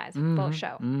 PPIs, full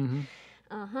show.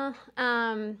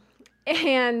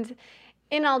 And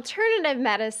in alternative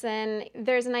medicine,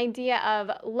 there's an idea of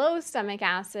low stomach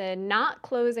acid not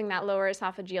closing that lower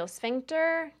esophageal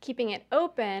sphincter, keeping it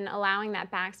open, allowing that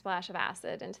backsplash of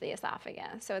acid into the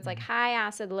esophagus. So it's like high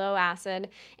acid, low acid,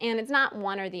 and it's not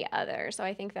one or the other. So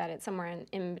I think that it's somewhere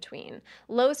in between.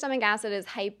 Low stomach acid is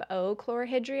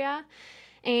hypochlorhydria,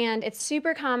 and it's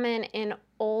super common in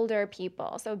older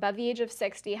people. So above the age of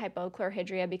 60,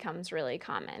 hypochlorhydria becomes really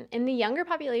common. In the younger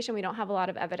population, we don't have a lot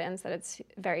of evidence that it's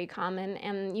very common.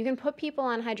 And you can put people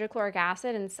on hydrochloric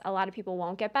acid and a lot of people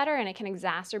won't get better, and it can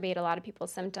exacerbate a lot of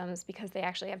people's symptoms because they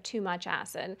actually have too much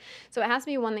acid. So it has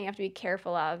to be one that you have to be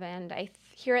careful of. And I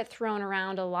hear it thrown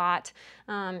around a lot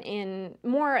in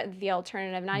more the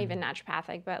alternative, not even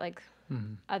naturopathic, but like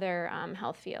other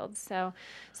health fields. So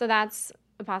that's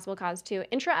a possible cause too.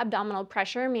 Intra-abdominal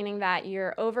pressure, meaning that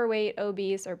you're overweight,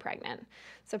 obese, or pregnant.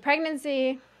 So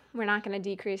pregnancy, we're not going to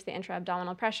decrease the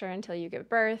intra-abdominal pressure until you give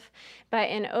birth.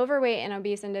 But in overweight and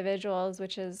obese individuals,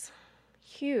 which is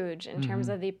huge in terms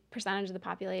of the percentage of the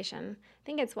population, I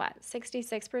think it's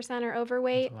 66% are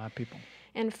overweight. That's a lot of people.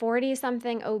 And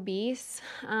 40-something obese,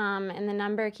 and the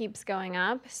number keeps going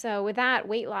up. So with that,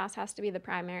 weight loss has to be the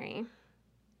primary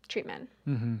treatment.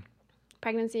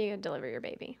 Pregnancy, you deliver your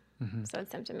baby. So it's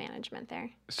symptom management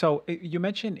there. So you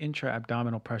mentioned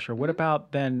intra-abdominal pressure. What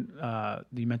about then,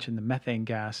 you mentioned the methane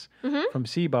gas from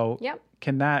SIBO. Yep.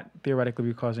 Can that theoretically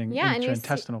be causing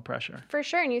intraintestinal pressure? For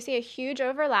sure. And you see a huge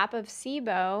overlap of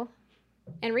SIBO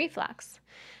and reflux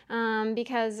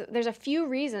because there's a few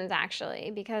reasons actually.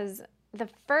 Because the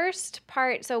first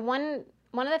part, so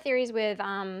one of the theories with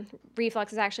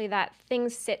reflux is actually that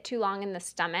things sit too long in the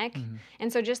stomach.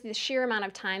 And so just the sheer amount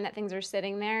of time that things are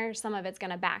sitting there, some of it's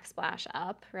going to backsplash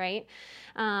up, right?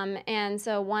 And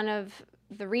so one of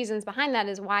the reasons behind that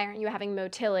is why aren't you having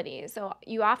motility? So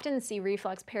you often see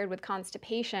reflux paired with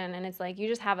constipation, and it's like you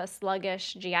just have a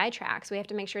sluggish GI tract. So we have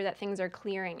to make sure that things are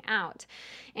clearing out.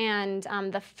 And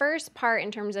the first part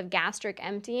in terms of gastric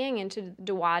emptying into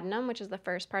duodenum, which is the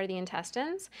first part of the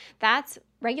intestines, that's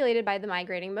regulated by the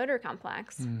migrating motor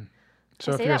complex.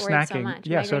 So if you're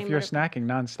snacking, so if you're snacking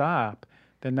nonstop,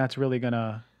 then that's really going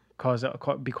to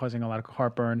be causing a lot of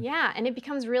heartburn. Yeah, and it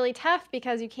becomes really tough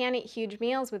because you can't eat huge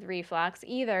meals with reflux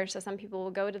either. So some people will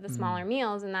go to the smaller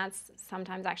meals, and that's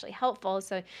sometimes actually helpful.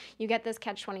 So you get this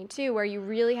catch-22 where you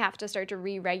really have to start to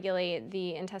re-regulate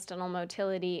the intestinal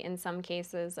motility in some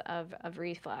cases of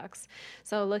reflux.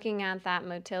 So looking at that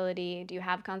motility, do you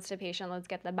have constipation? Let's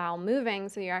get the bowel moving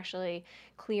so you're actually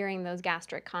clearing those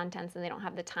gastric contents and they don't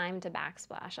have the time to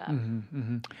backsplash up.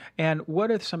 And what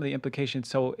are some of the implications?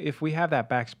 So if we have that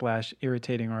backsplash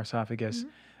irritating our esophagus,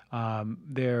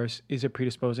 is it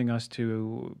predisposing us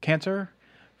to cancer,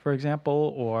 for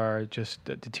example, or just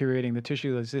deteriorating the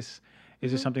tissue? Is this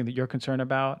something that you're concerned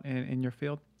about in your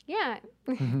field? Yeah.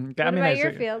 What about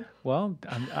your field? Well,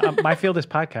 my field is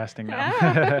podcasting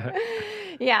now.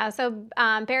 Yeah, so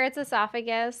Barrett's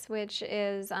esophagus, which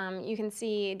is, you can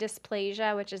see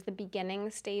dysplasia, which is the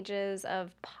beginning stages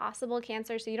of possible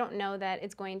cancer. So you don't know that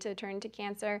it's going to turn to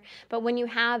cancer. But when you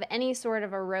have any sort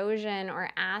of erosion or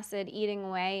acid eating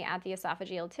away at the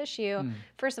esophageal tissue,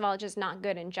 first of all, it's just not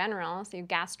good in general. So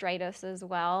gastritis as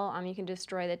well. You can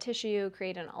destroy the tissue,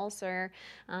 create an ulcer,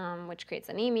 which creates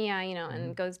anemia,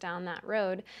 and goes down that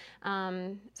road.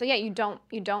 So yeah, you don't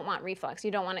want reflux.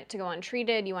 You don't want it to go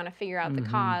untreated. You want to figure out the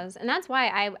cause. And that's why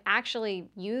I actually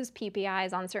use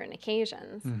PPIs on certain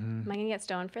occasions. Am I going to get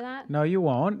stoned for that? No, you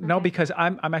won't. No, because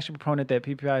I'm actually a proponent that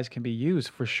PPIs can be used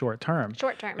for short term.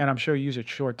 Short term. And I'm sure you use it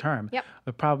short term. Yep.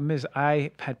 The problem is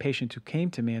I had patients who came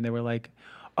to me and they were like,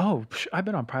 oh, I've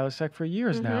been on Prilosec for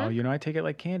years now. You know, I take it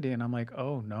like candy. And I'm like,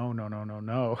 oh,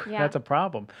 no. Yeah. That's a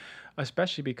problem.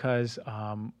 Especially because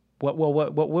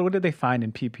what did they find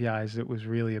in PPIs that was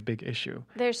really a big issue?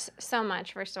 There's so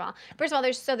much, first of all.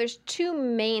 There's two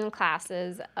main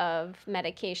classes of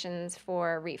medications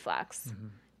for reflux.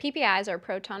 PPIs are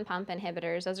proton pump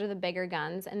inhibitors. Those are the bigger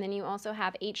guns. And then you also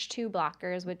have H2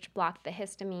 blockers, which block the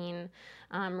histamine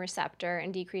receptor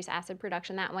and decrease acid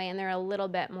production that way. And they're a little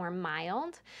bit more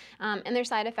mild. And their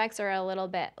side effects are a little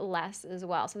bit less as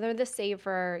well. So they're the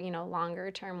safer, longer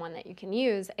term one that you can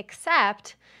use,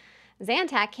 except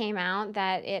Zantac came out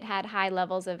that it had high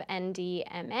levels of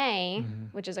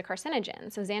NDMA, which is a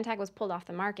carcinogen. So Zantac was pulled off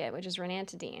the market, which is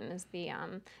ranitidine is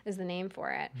the name for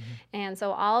it. And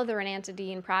so all of the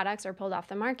ranitidine products are pulled off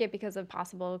the market because of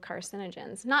possible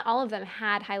carcinogens. Not all of them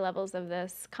had high levels of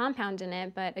this compound in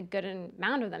it, but a good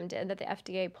amount of them did, that the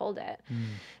FDA pulled it.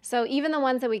 So even the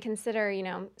ones that we consider,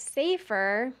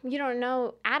 safer, you don't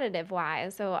know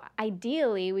additive-wise. So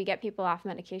ideally, we get people off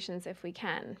medications if we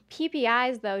can.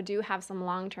 PPIs, though, do have some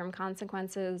long-term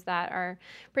consequences that are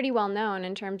pretty well known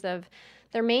in terms of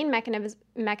their main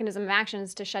mechanism of action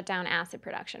is to shut down acid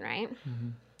production, right?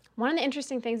 One of the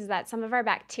interesting things is that some of our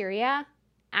bacteria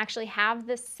actually have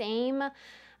the same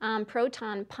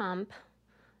proton pump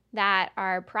that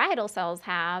our parietal cells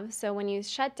have. So when you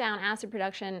shut down acid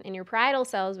production in your parietal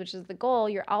cells, which is the goal,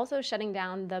 you're also shutting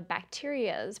down the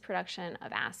bacteria's production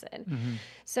of acid.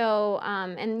 So,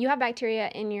 and you have bacteria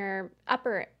in your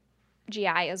upper GI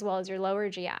as well as your lower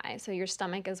GI, so your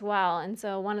stomach as well. And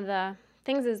so one of the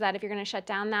things is that if you're going to shut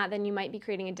down that, then you might be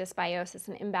creating a dysbiosis,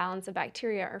 an imbalance of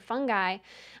bacteria or fungi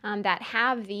that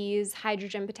have these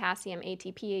hydrogen potassium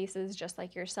ATPases just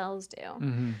like your cells do.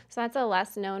 So that's a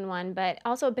less known one, but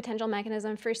also a potential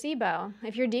mechanism for SIBO.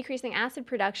 If you're decreasing acid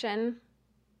production,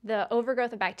 the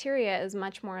overgrowth of bacteria is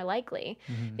much more likely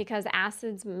because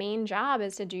acid's main job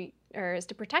is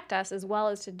to protect us as well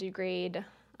as to degrade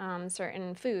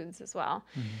certain foods as well.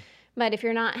 But if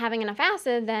you're not having enough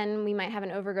acid, then we might have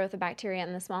an overgrowth of bacteria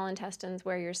in the small intestines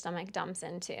where your stomach dumps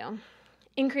into.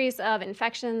 Increase of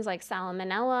infections like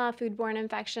salmonella, foodborne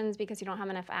infections, because you don't have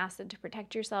enough acid to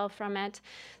protect yourself from it.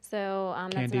 So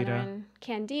that's another one.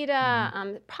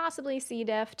 Candida, possibly C.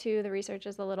 diff too. The research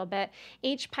is a little bit.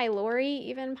 H. pylori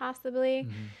even possibly.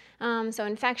 So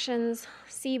infections,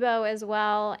 SIBO as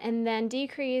well, and then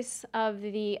decrease of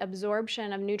the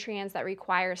absorption of nutrients that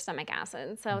require stomach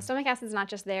acid. So stomach acid is not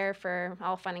just there for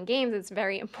all fun and games. It's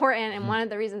very important, and one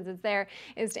of the reasons it's there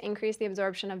is to increase the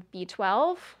absorption of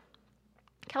B12,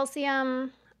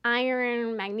 calcium,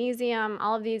 iron, magnesium.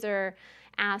 All of these are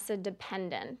acid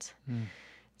dependent.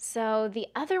 So the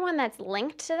other one that's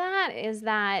linked to that is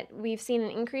that we've seen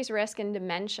an increased risk in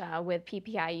dementia with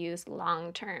PPI use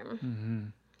long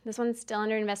term. This one's still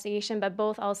under investigation, but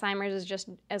both Alzheimer's is just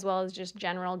as well as just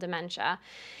general dementia.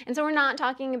 And so we're not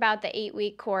talking about the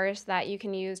 8-week course that you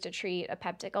can use to treat a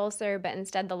peptic ulcer, but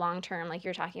instead the long term, like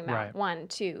you're talking about, 1,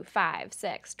 2, 5,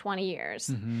 6, 20 years.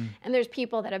 And there's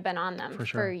people that have been on them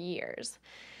for years.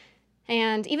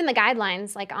 And even the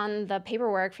guidelines, like on the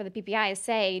paperwork for the PPI,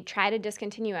 say try to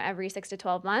discontinue every 6 to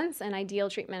 12 months, and ideal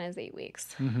treatment is 8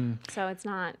 weeks. So it's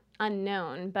not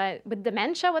unknown. But with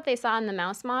dementia, what they saw in the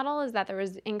mouse model is that there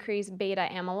was increased beta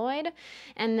amyloid.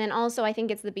 And then also, I think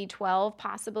it's the B12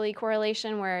 possibly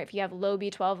correlation, where if you have low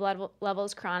B12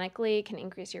 levels chronically, it can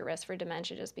increase your risk for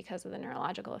dementia just because of the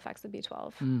neurological effects of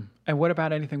B12. And what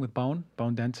about anything with bone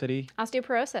density?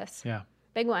 Osteoporosis. Yeah.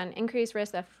 Big one. Increased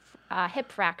risk of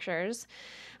hip fractures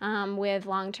with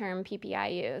long-term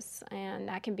PPI use. And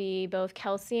that can be both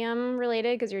calcium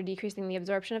related because you're decreasing the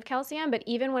absorption of calcium, but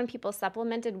even when people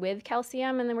supplemented with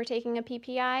calcium and then were taking a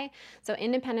PPI, so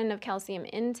independent of calcium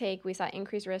intake, we saw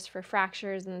increased risk for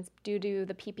fractures and due to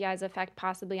the PPI's effect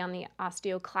possibly on the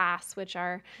osteoclasts, which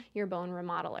are your bone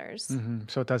remodelers.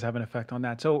 So it does have an effect on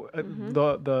that. So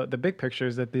the big picture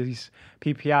is that these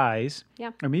PPIs,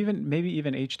 or maybe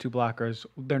even H2 blockers,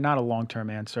 they're not a long-term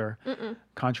answer.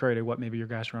 Contrary to what maybe your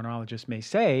gastroenterologist may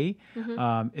say,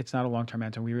 it's not a long-term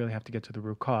answer. We really have to get to the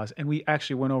root cause. And we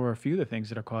actually went over a few of the things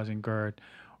that are causing GERD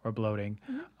or bloating.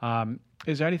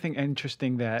 Is there anything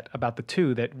interesting about the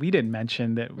two that we didn't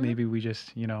mention that maybe we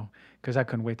just, because I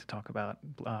couldn't wait to talk about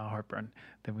heartburn,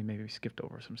 that we maybe skipped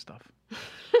over some stuff?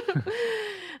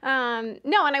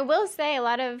 No, and I will say a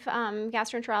lot of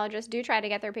gastroenterologists do try to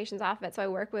get their patients off of it. So I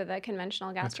work with a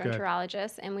conventional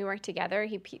gastroenterologist, and we work together.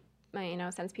 He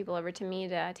sends people over to me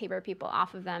to taper people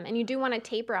off of them. And you do want to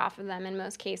taper off of them in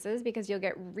most cases because you'll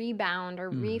get rebound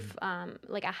or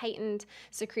like a heightened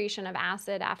secretion of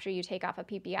acid after you take off a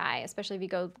PPI, especially if you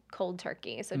go cold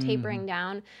turkey. So tapering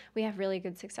down, we have really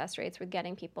good success rates with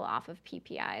getting people off of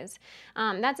PPIs.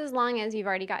 That's as long as you've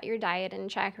already got your diet in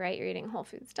check, right? You're eating whole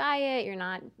foods diet. You're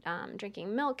not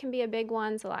drinking milk can be a big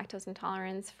one. So lactose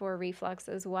intolerance for reflux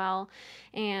as well.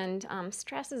 And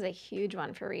stress is a huge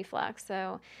one for reflux.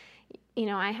 So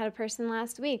I had a person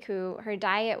last week who her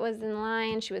diet was in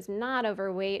line. She was not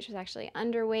overweight. She was actually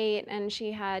underweight. And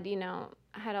she had,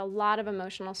 had a lot of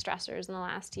emotional stressors in the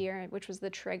last year, which was the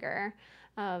trigger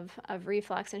of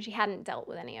reflux. And she hadn't dealt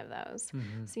with any of those.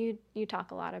 So you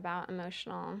talk a lot about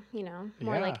emotional,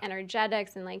 more like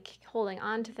energetics and like holding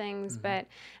on to things. But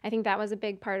I think that was a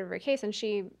big part of her case. And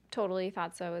she totally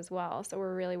thought so as well. So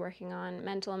we're really working on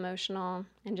mental, emotional,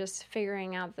 and just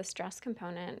figuring out the stress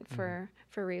component for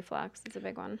reflux. It's a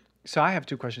big one. So I have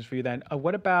two questions for you then.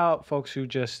 What about folks who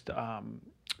just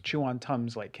chew on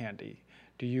Tums like candy?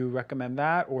 Do you recommend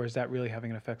that, or is that really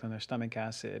having an effect on their stomach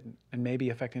acid and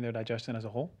maybe affecting their digestion as a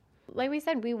whole? Like we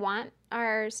said, we want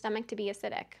our stomach to be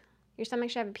acidic. Your stomach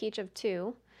should have a pH of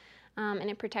 2, and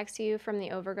it protects you from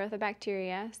the overgrowth of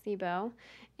bacteria, SIBO,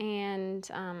 and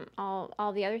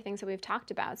all the other things that we've talked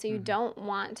about. So you don't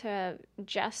want to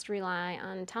just rely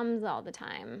on Tums all the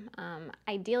time.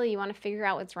 Ideally, you want to figure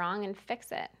out what's wrong and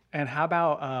fix it. And how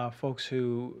about folks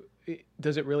who,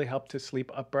 does it really help to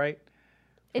sleep upright?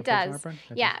 It does.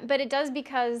 Yeah, but it does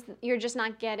because you're just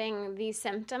not getting the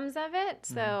symptoms of it.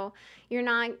 So you're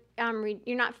not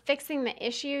fixing the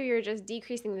issue. You're just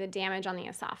decreasing the damage on the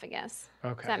esophagus.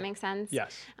 Okay. Does that make sense?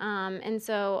 Yes. And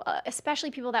so especially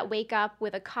people that wake up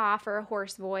with a cough or a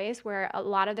hoarse voice where a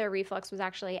lot of their reflux was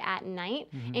actually at night,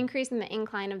 increasing the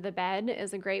incline of the bed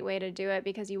is a great way to do it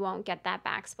because you won't get that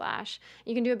backsplash.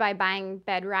 You can do it by buying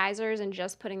bed risers and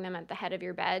just putting them at the head of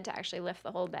your bed to actually lift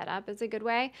the whole bed up is a good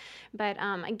way. But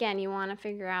again, you want to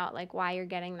figure out like why you're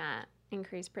getting that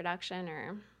increased production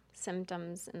or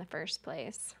symptoms in the first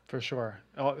place. For sure.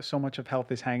 So much of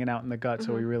health is hanging out in the gut,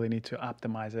 so we really need to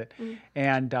optimize it.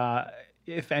 And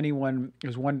if anyone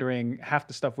is wondering, half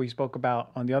the stuff we spoke about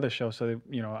on the other show, so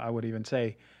I would even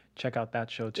say check out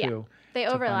that show too. Yeah, they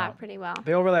overlap pretty well.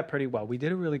 They overlap pretty well. We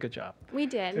did a really good job. We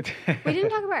did. We didn't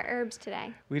talk about herbs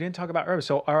today. We didn't talk about herbs.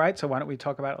 So all right, so why don't we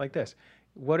talk about it like this?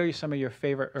 What are some of your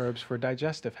favorite herbs for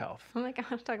digestive health? Oh my God,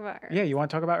 I want to talk about herbs. Yeah, you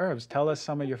want to talk about herbs. Tell us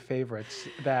some of your favorites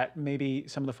that maybe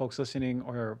some of the folks listening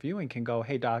or viewing can go,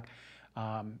 hey, doc,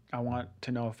 I want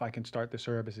to know if I can start this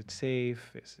herb. Is it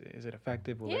safe? Is it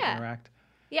effective? Will it interact?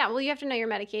 Yeah, well, you have to know your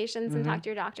medications and talk to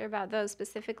your doctor about those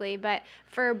specifically. But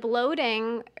for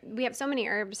bloating, we have so many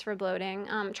herbs for bloating.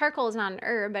 Charcoal is not an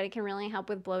herb, but it can really help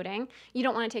with bloating. You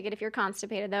don't want to take it if you're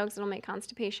constipated, though, because it'll make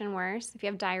constipation worse. If you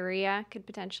have diarrhea, it could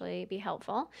potentially be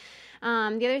helpful. The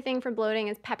other thing for bloating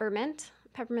is peppermint.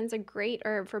 Peppermint's a great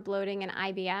herb for bloating and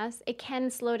IBS. It can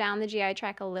slow down the GI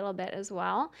tract a little bit as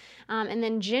well. And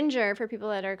then ginger, for people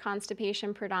that are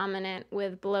constipation predominant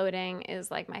with bloating,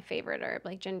 is like my favorite herb,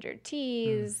 like ginger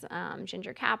teas,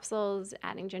 ginger capsules,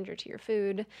 adding ginger to your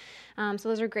food. So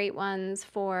those are great ones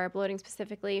for bloating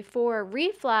specifically. For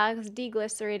reflux,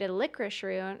 deglycerated licorice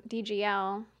root,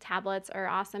 DGL, tablets are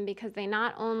awesome because they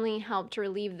not only help to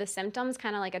relieve the symptoms,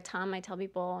 kind of like a TUM. I tell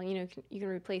people, you can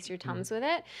replace your TUMs with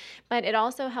it, but it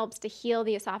also helps to heal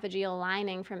the esophageal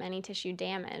lining from any tissue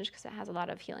damage because it has a lot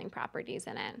of healing properties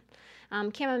in it.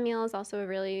 Chamomile is also a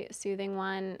really soothing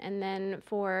one. And then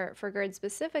for GERD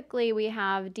specifically, we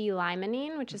have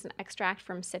D-limonene, which is an extract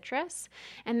from citrus.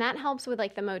 And that helps with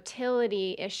like the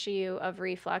motility issue of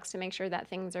reflux to make sure that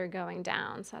things are going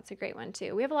down. So that's a great one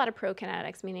too. We have a lot of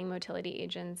prokinetics, meaning motility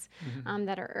agents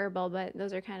that are herbal, but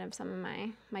those are kind of some of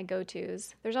my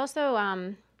go-tos. There's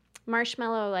also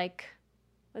marshmallow, like,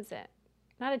 what's it?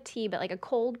 Not a tea, but like a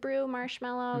cold brew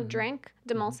marshmallow drink,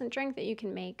 demulcent drink that you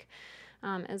can make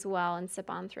as well and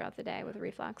sip on throughout the day with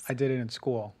reflux. I did it in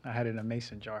school. I had it in a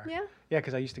mason jar. Yeah? Yeah,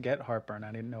 because I used to get heartburn.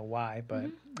 I didn't know why, but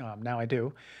now I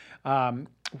do. Do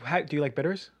you like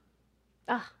bitters?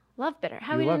 Oh, love bitter.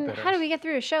 How do we get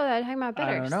through a show that talking about bitters?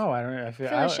 I don't know. I feel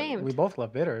ashamed. We both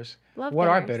love bitters. What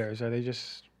are bitters? Are they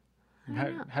just...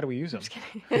 How do we use them? I'm just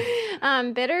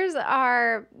kidding. Bitters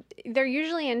they're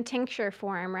usually in tincture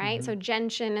form, right? So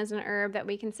gentian is an herb that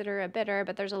we consider a bitter,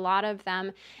 but there's a lot of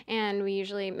them, and we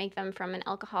usually make them from an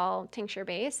alcohol tincture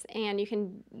base, and you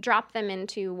can drop them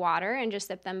into water and just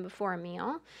sip them before a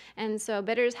meal. And so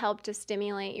bitters help to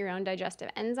stimulate your own digestive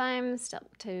enzymes,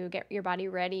 to get your body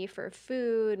ready for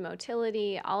food,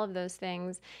 motility, all of those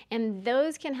things. And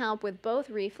those can help with both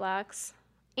reflux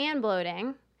and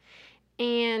bloating.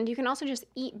 And you can also just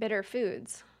eat bitter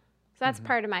foods. So that's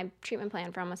part of my treatment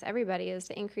plan for almost everybody, is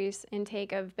to increase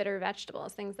intake of bitter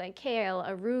vegetables. Things like kale,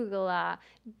 arugula,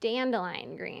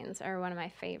 dandelion greens are one of my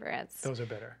favorites. Those are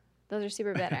bitter. Those are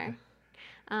super bitter.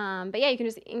 But yeah, you can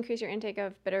just increase your intake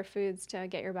of bitter foods to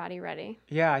get your body ready.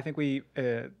 Yeah, I think we,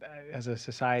 as a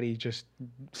society, just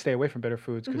stay away from bitter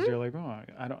foods because they're like, oh,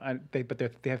 but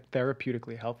they're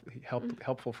therapeutically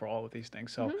helpful for all of these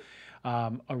things. So,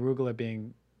 arugula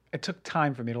being, it took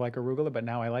time for me to like arugula, but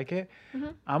now I like it.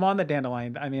 I'm on the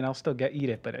dandelion. I mean, I'll still eat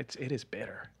it, but it is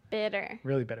bitter. Bitter.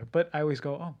 Really bitter. But I always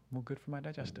go, oh, well, good for my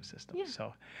digestive system. Yeah.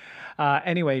 So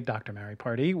anyway, Dr. Mary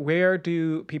Pardee, where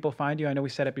do people find you? I know we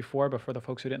said it before, but for the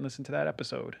folks who didn't listen to that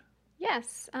episode.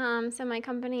 Yes. So my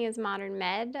company is Modern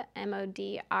Med,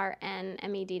 modrnmed.com,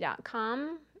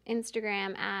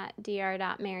 Instagram at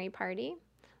dr.marypardee.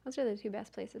 Those are the two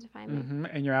best places to find me.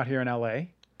 And you're out here in LA?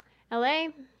 LA,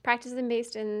 practicing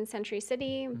based in Century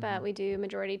City, but we do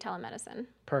majority telemedicine.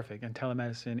 Perfect. And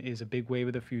telemedicine is a big wave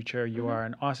of the future. You are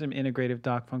an awesome integrative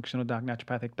doc, functional doc,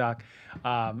 naturopathic doc.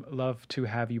 Love to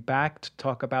have you back to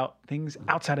talk about things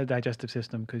outside of the digestive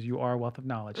system because you are a wealth of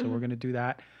knowledge. So we're going to do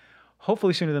that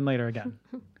hopefully sooner than later again.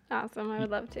 Awesome. I would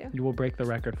love to. You will break the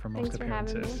record for most Thanks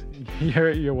appearances. For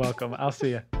having me. You're welcome. I'll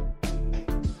see you.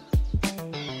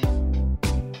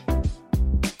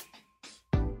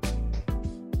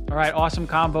 All right, awesome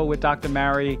convo with Dr.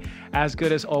 Mary. As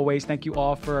good as always, thank you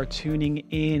all for tuning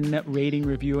in, rating,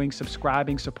 reviewing,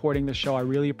 subscribing, supporting the show. I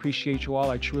really appreciate you all.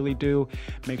 I truly do.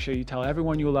 Make sure you tell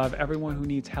everyone you love, everyone who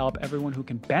needs help, everyone who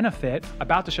can benefit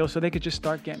about the show so they could just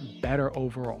start getting better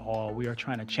overall. We are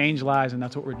trying to change lives, and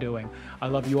that's what we're doing. I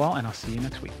love you all, and I'll see you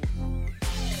next week.